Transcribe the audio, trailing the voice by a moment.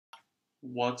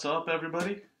What's up,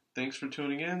 everybody? Thanks for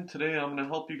tuning in. Today I'm going to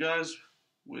help you guys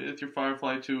with your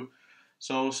FIreFly 2.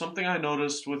 So something I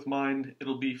noticed with mine,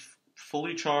 it'll be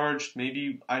fully charged.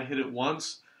 Maybe I hit it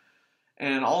once,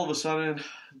 and all of a sudden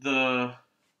the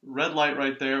red light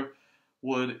right there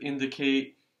would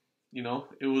indicate,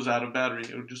 it was out of battery.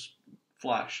 It would just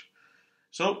flash.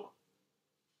 So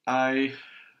I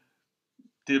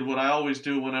did what I always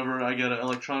do whenever I get an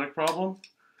electronic problem.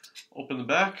 Open the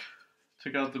back,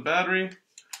 take out the battery,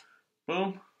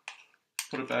 boom,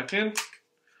 put it back in,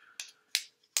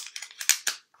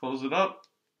 close it up.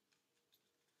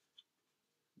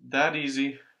 That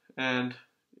easy, and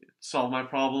it solved my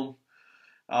problem.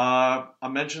 I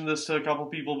mentioned this to a couple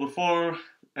people before,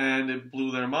 and it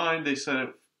blew their mind. They said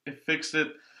it fixed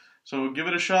it. So give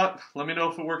it a shot. Let me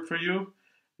know if it worked for you.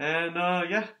 And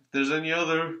yeah, if there's any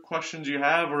other questions you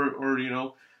have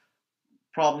or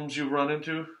problems you've run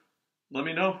into, let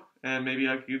me know, and maybe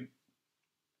I could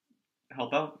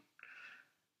help out.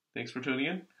 Thanks for tuning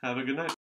in. Have a good night.